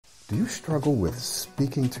Do you struggle with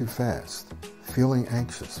speaking too fast, feeling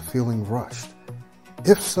anxious, feeling rushed?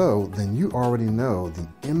 If so, then you already know the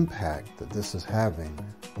impact that this is having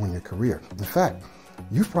on your career. In fact,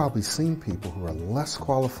 you've probably seen people who are less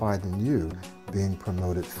qualified than you being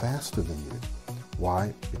promoted faster than you.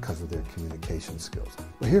 Why? Because of their communication skills.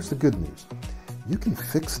 But here's the good news. You can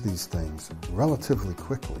fix these things relatively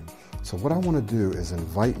quickly. So what I want to do is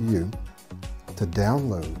invite you to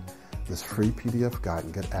download this free PDF guide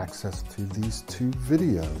and get access to these 2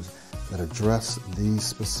 videos that address these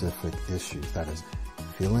specific issues. That is,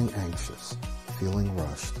 feeling anxious, feeling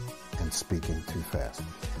rushed, and speaking too fast.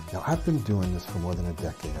 Now, I've been doing this for more than a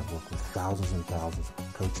decade. I've worked with thousands and thousands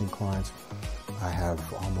of coaching clients. I have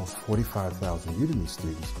almost 45,000 Udemy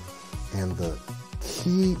students. And the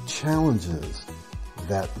key challenges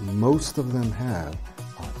that most of them have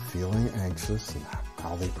are feeling anxious and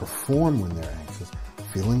how they perform when they're anxious,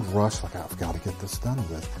 feeling rushed, like I've got to get this done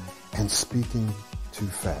with, and speaking too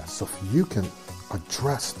fast. So if you can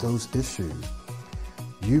address those issues,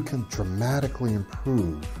 you can dramatically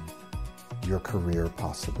improve your career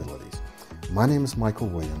possibilities. My name is Michael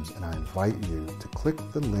Williams, and I invite you to click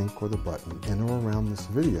the link or the button in or around this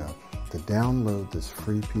video to download this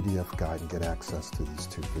free PDF guide and get access to these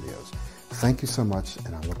 2 videos. Thank you so much,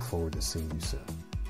 and I look forward to seeing you soon.